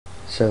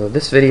So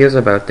this video is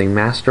about the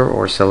master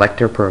or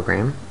selector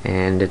program,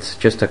 and it's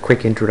just a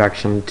quick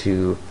introduction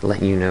to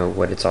let you know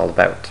what it's all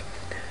about.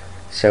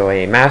 So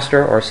a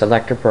master or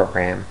selector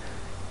program,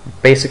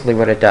 basically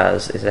what it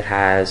does is it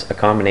has a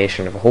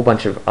combination of a whole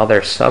bunch of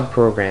other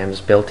sub-programs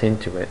built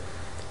into it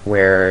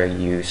where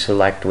you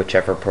select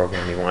whichever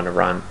program you want to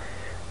run.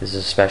 This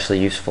is especially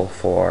useful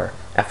for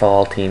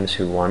FLL teams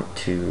who want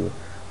to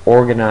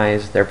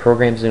organize their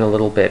programs in a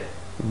little bit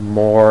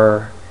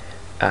more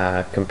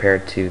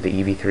compared to the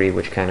EV3,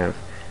 which kind of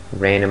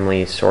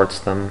randomly sorts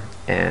them,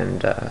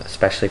 and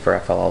especially for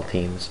FLL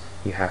teams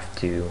you have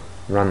to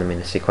run them in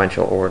a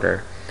sequential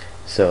order.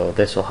 So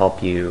this will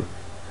help you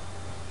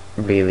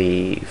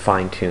really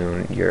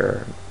fine-tune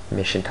your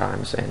mission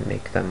times and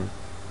make them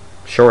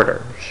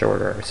shorter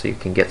so you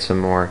can get some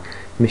more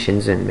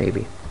missions in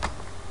maybe.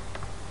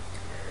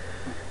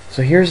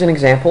 So here's an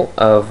example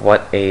of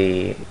what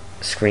a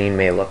screen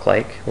may look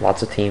like.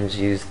 Lots of teams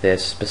use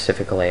this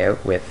specific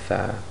layout with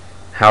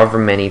however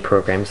many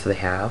programs they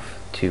have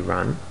to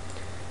run,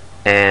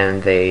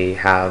 and they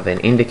have an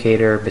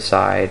indicator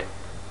beside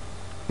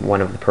one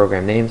of the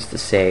program names to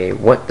say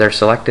what they're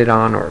selected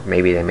on, or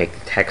maybe they make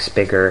the text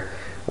bigger.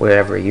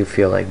 Whatever you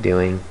feel like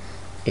doing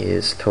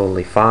is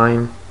totally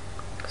fine.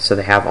 So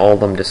they have all of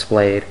them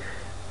displayed.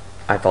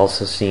 I've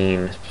also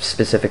seen,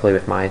 specifically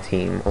with my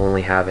team,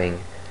 only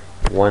having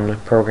one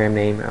program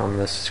name on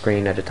the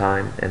screen at a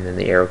time, and then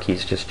the arrow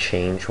keys just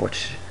change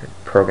which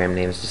program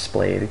name is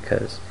displayed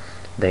because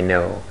they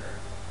know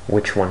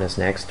which one is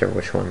next or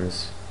which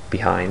one's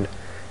behind.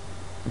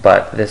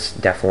 But this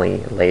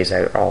definitely lays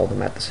out all of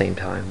them at the same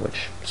time,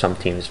 which some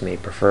teams may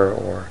prefer,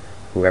 or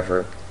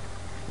whoever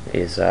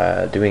is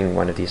doing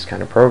one of these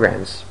kind of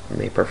programs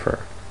may prefer.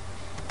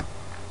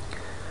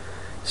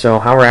 So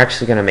how we're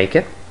actually going to make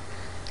it,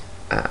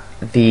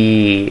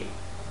 the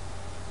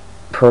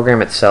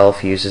program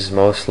itself uses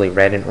mostly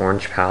red and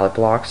orange palette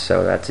blocks,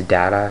 so that's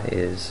data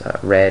is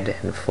red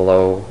and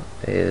flow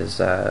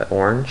is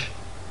orange.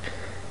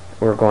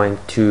 We're going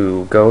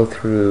to go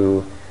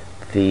through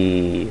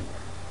the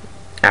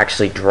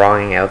actually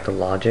drawing out the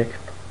logic,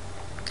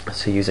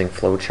 so using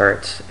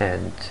flowcharts,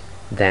 and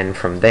then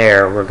from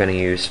there we're going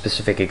to use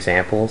specific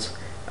examples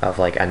of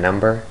like a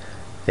number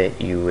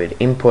that you would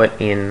input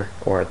in,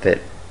 or that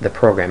the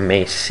program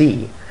may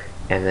see,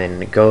 and then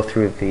go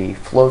through the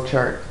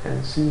flowchart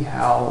and see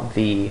how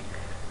the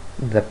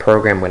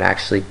program would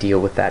actually deal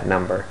with that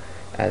number,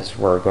 as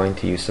we're going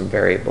to use some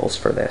variables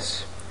for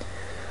this.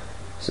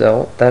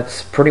 So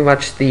that's pretty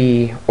much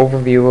the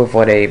overview of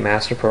what a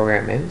master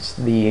program is.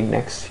 The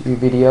next few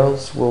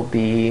videos will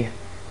be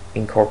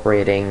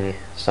incorporating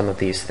some of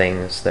these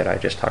things that I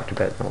just talked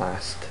about in the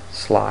last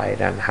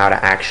slide and how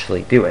to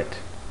actually do it.